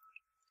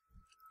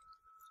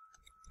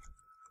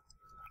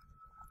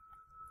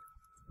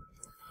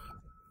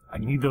 I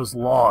need those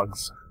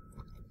logs.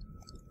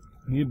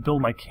 I need to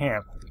build my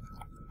camp.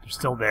 They're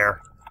still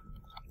there.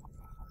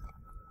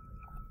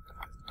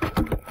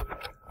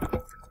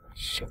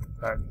 Shit,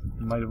 I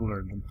might have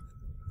lured them.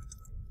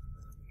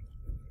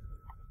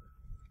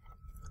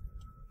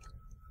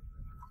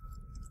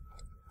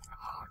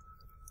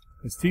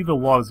 I see the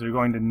logs, they're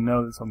going to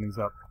know that something's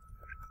up.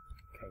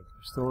 Okay,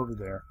 they're still over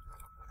there.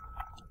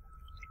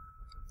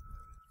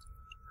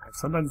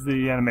 Sometimes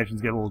the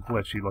animations get a little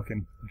glitchy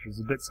looking, which is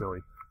a bit silly.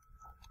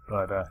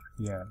 But,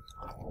 yeah.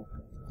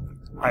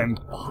 I'm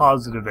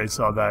positive they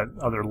saw that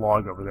other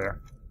log over there.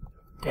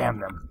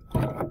 Damn them.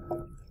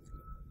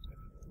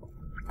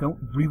 Don't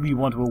really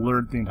want to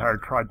alert the entire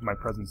tribe to my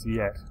presence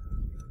yet.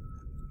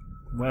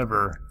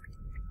 However,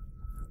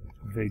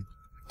 they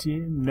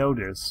did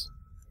notice...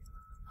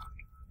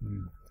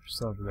 they're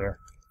still over there.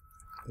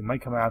 They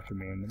might come after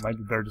me, and it might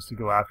be better just to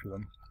go after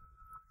them.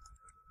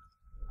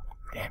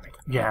 Damn it.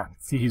 Yeah,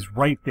 see, he's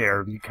right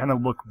there. You kind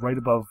of look right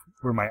above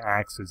where my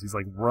axe is. He's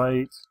like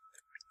right...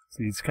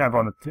 See, he's kind of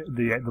on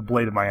the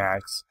blade of my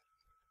axe.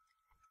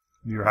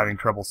 You're having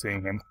trouble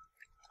seeing him.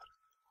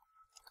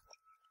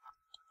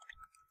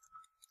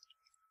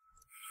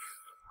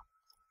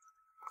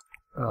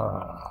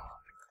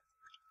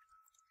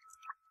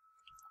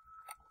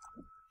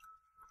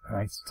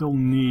 I still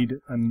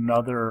need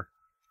another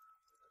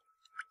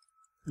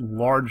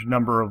large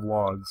number of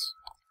logs.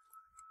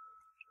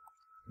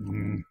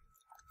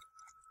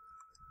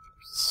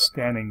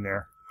 Standing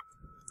there.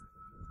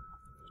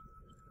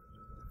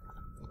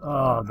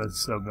 Oh, that's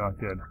so not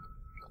good.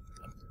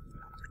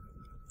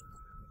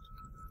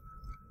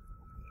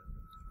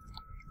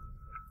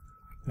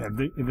 Yeah,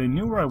 if they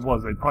knew where I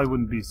was, they probably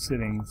wouldn't be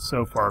sitting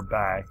so far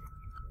back.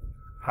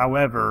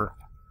 However,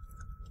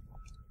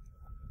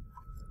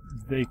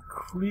 they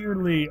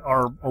clearly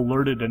are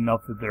alerted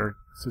enough that they're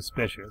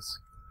suspicious.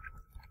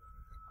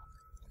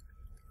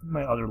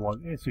 My other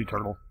log, sea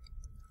turtle.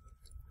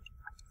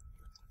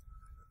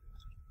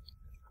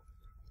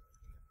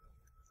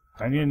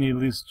 I'm gonna need at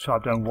least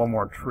chop down one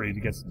more tree to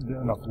get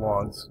enough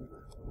logs.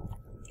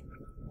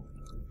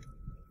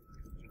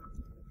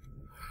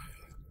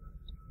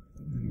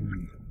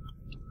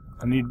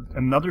 I need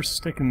another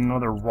stick and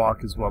another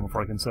rock as well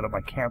before I can set up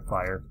my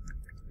campfire.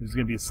 This is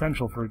going to be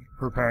essential for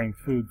preparing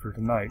food for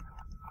tonight.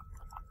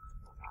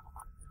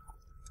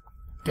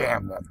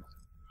 Damn them.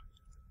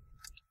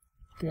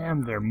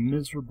 Damn their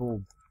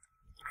miserable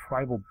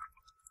tribal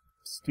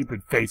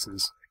Stupid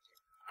faces.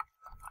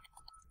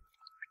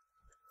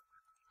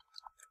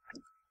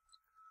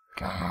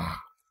 Gah.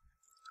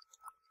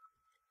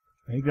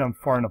 Maybe I'm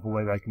far enough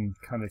away that I can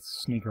kind of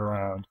sneak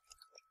around.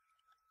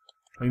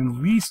 I can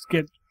at least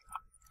get...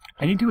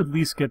 I need to at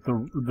least get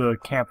the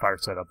campfire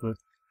set up.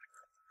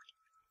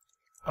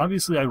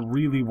 Obviously, I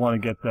really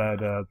want to get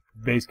that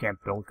base camp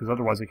built, because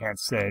otherwise I can't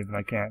save, and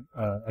I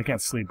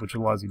can't sleep, which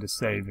allows you to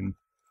save and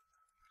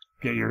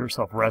get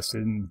yourself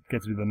rested and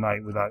get through the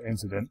night without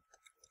incident,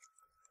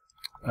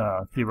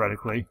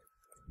 theoretically.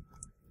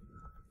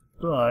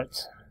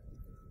 But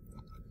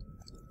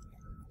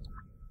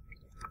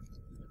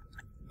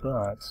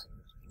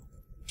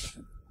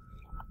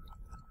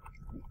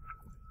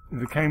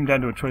if it came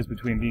down to a choice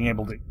between being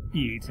able to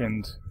eat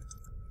and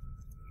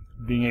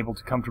being able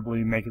to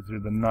comfortably make it through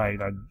the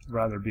night, I'd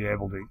rather be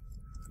able to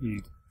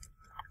eat.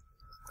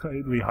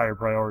 Slightly higher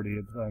priority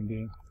at the time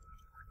being.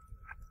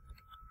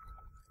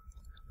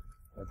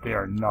 But they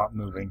are not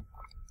moving.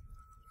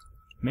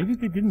 Maybe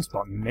they didn't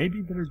spot me.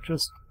 Maybe they're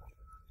just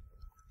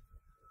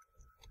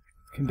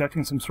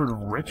conducting some sort of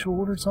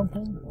ritual or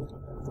something?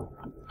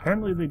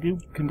 Apparently they do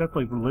conduct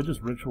like religious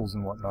rituals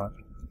and whatnot.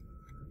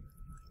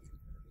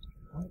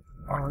 What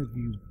are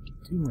you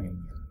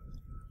doing?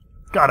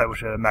 God, I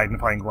wish I had a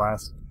magnifying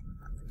glass.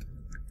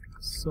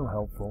 So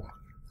helpful.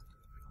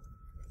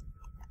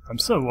 I'm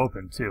so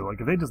open, too.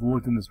 Like, if they just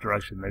looked in this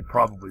direction, they'd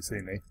probably see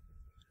me.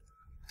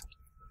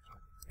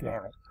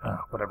 Damn it.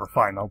 Whatever,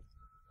 fine. I'll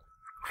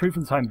retreat for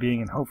the time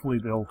being, and hopefully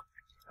they'll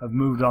have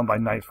moved on by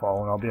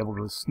nightfall, and I'll be able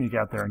to sneak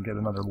out there and get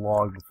another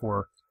log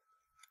before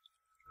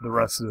the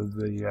rest of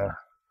the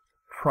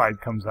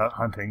tribe comes out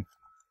hunting.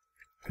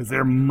 Because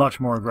they're much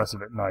more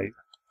aggressive at night.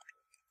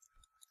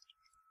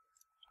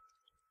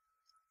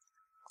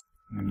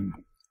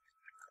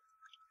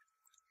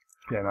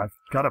 Yeah, and I've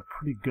got a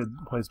pretty good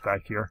place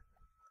back here.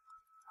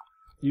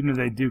 Even if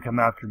they do come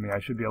after me, I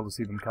should be able to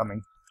see them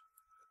coming.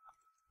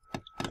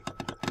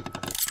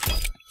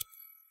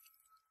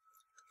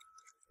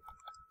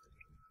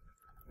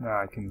 Now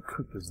I can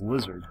cook this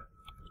lizard.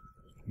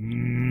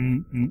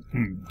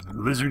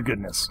 Lizard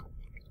goodness.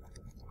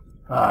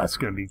 Ah, it's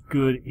gonna be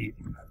good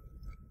eating.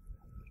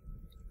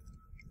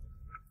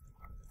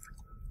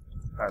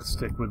 I'll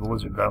stick with the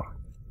lizard, though.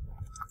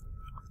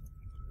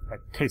 That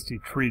tasty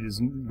treat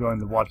isn't going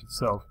to watch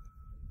itself.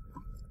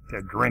 Get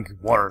a drink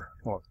of water.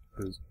 Well,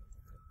 booze.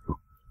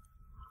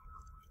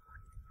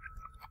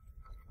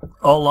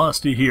 All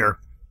honesty here.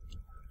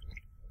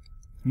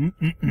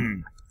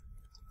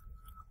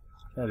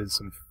 That is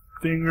some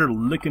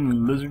finger-licking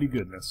lizardy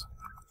goodness.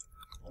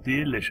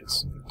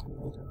 Delicious.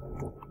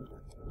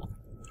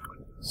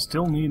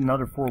 Still need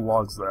another 4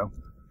 logs, though.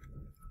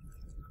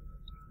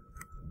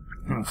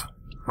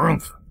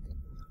 Rumph.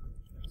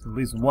 At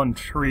least 1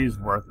 tree's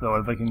worth, though.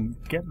 If I can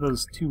get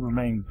those 2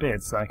 remaining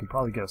bits, I can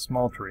probably get a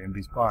small tree and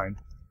be fine.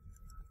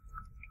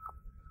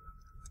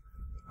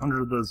 I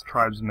wonder if those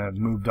tribesmen have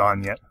moved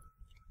on yet.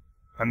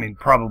 I mean,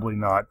 probably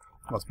not,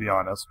 let's be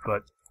honest,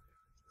 but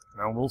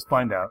well, we'll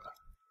find out.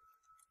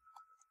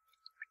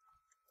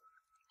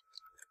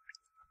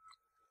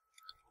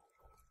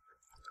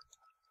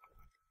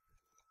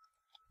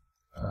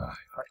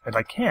 If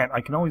I can't,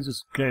 I can always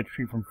just get a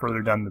tree from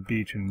further down the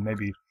beach and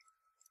maybe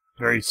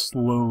very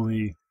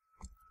slowly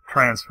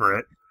transfer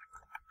it.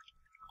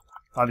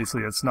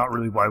 Obviously, that's not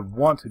really what I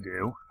want to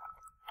do.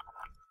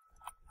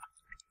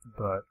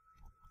 But...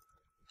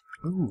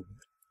 ooh,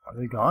 are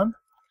they gone?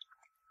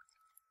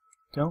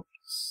 Don't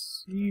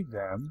see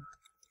them.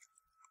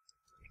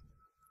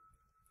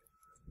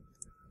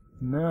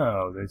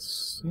 No, they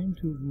seem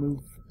to have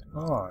moved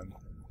on.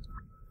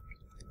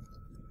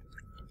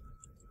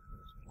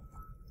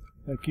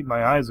 I keep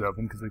my eyes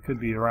open because they could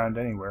be around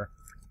anywhere.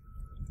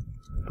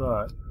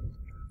 But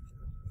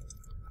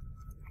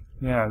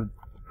yeah, the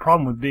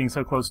problem with being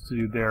so close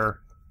to their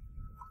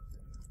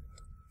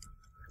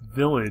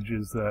village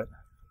is that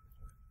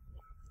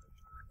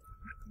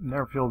I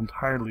never feel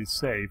entirely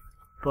safe.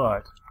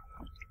 But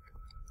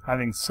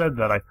having said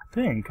that, I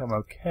think I'm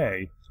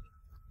okay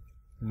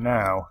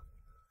now.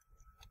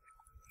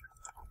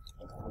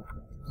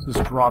 Let's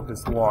just drop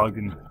this log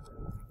and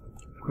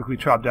quickly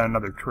chop down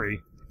another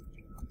tree.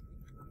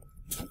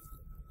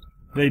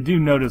 They do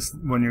notice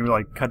when you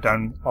like cut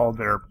down all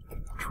their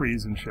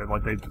trees and shit,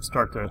 like they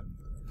start to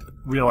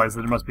realize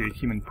that there must be a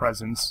human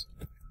presence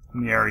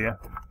in the area.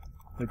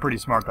 They're pretty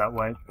smart that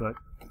way, but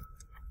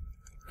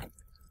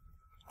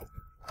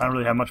I don't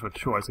really have much of a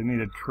choice. I need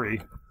a tree.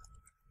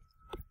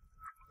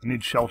 I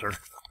need shelter.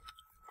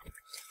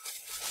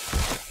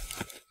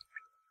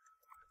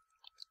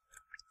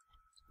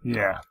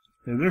 Yeah,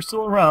 they're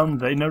still around.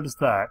 They noticed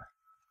that.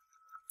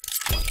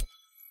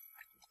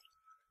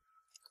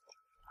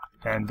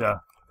 And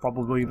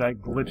probably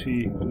that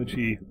glitchy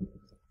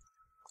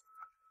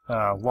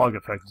log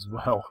effect as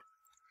well.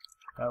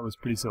 That was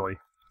pretty silly.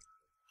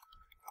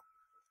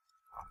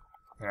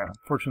 Yeah,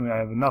 fortunately I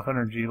have enough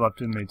energy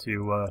left in me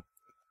to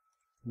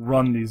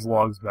run these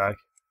logs back.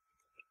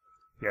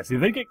 Yeah, see,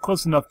 if they get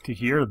close enough to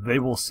here, they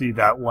will see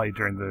that light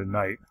during the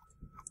night.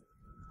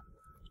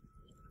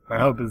 My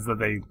hope is that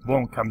they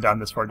won't come down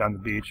this far down the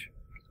beach.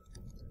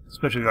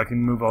 Especially if I can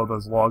move all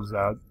those logs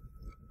out.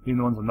 Even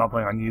the ones I'm not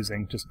planning on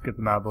using, just to get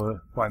them out of the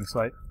line of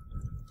sight.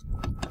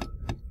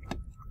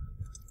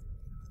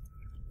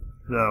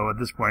 Though, at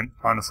this point,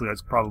 honestly,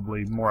 that's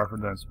probably more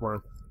effort than it's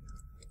worth.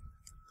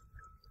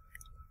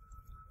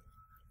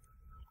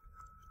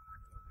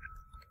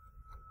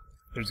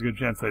 There's a good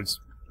chance they've,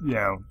 you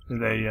know, if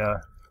they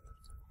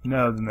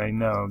know, then they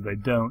know. If they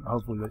don't,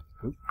 hopefully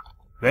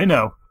they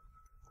know.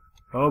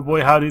 Oh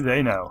boy, howdy,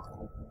 they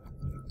know.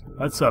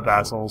 What's up,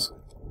 assholes?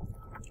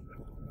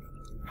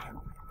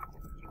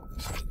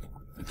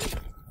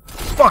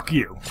 Fuck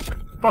you!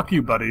 Fuck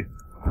you, buddy.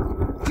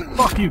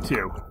 Fuck you,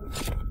 too.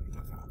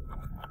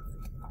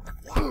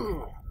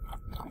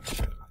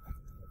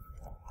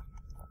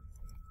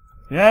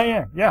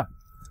 Yeah.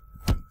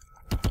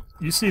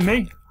 You see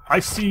me? I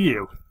see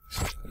you.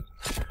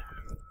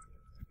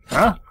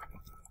 Huh?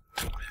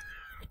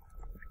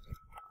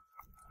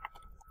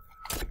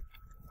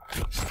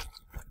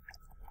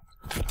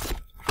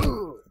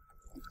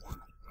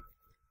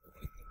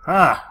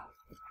 Ah.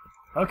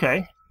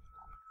 Okay.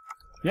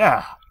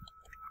 Yeah.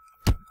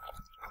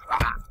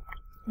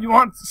 You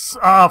want...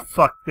 Ah,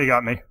 fuck. They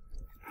got me.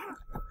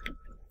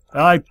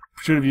 I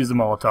should have used a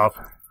Molotov.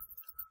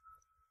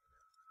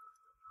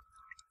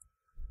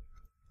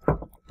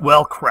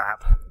 Well,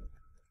 crap.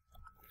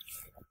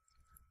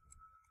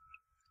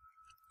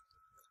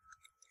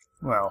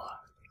 Well,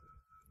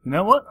 you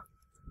know what?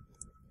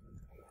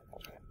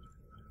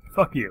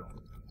 Fuck you.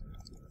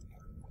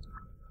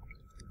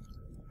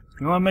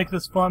 You wanna make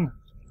this fun?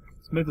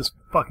 Let's make this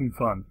fucking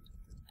fun.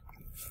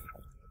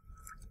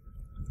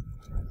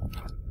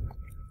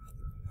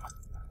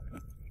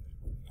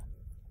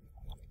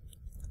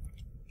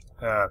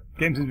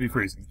 Game seems to be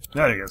freezing.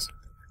 There it is.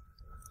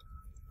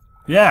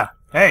 Yeah,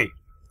 hey!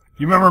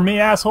 You remember me,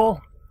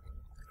 asshole?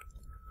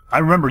 I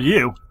remember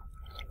you.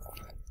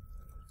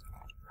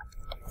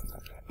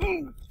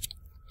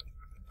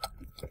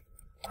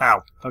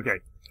 Ow. Okay.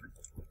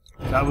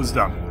 That was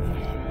dumb.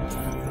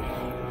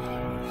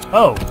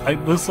 Oh,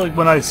 looks like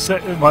when I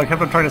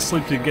kept on trying to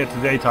sleep to get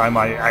to daytime,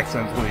 I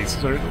accidentally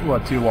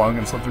slept too long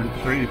and slept through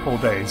 3 full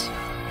days.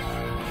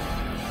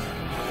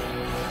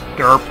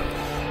 Derp.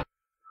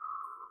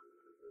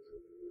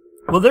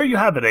 Well, there you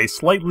have it, a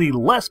slightly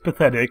less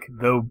pathetic,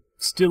 though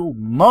still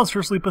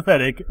monstrously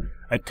pathetic,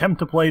 attempt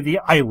to play the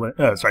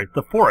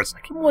the forest.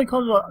 I keep only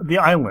calling it the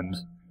island.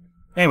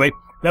 Anyway,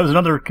 that was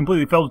another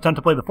completely failed attempt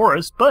to play the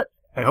forest, but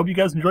I hope you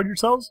guys enjoyed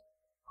yourselves,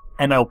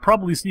 and I'll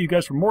probably see you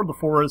guys for more of the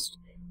forest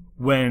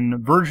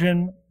when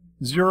version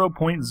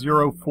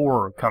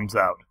 0.04 comes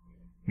out.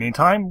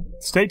 Meantime,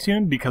 stay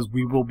tuned because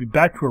we will be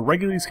back to a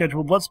regularly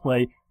scheduled Let's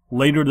Play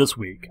later this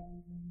week.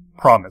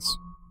 Promise.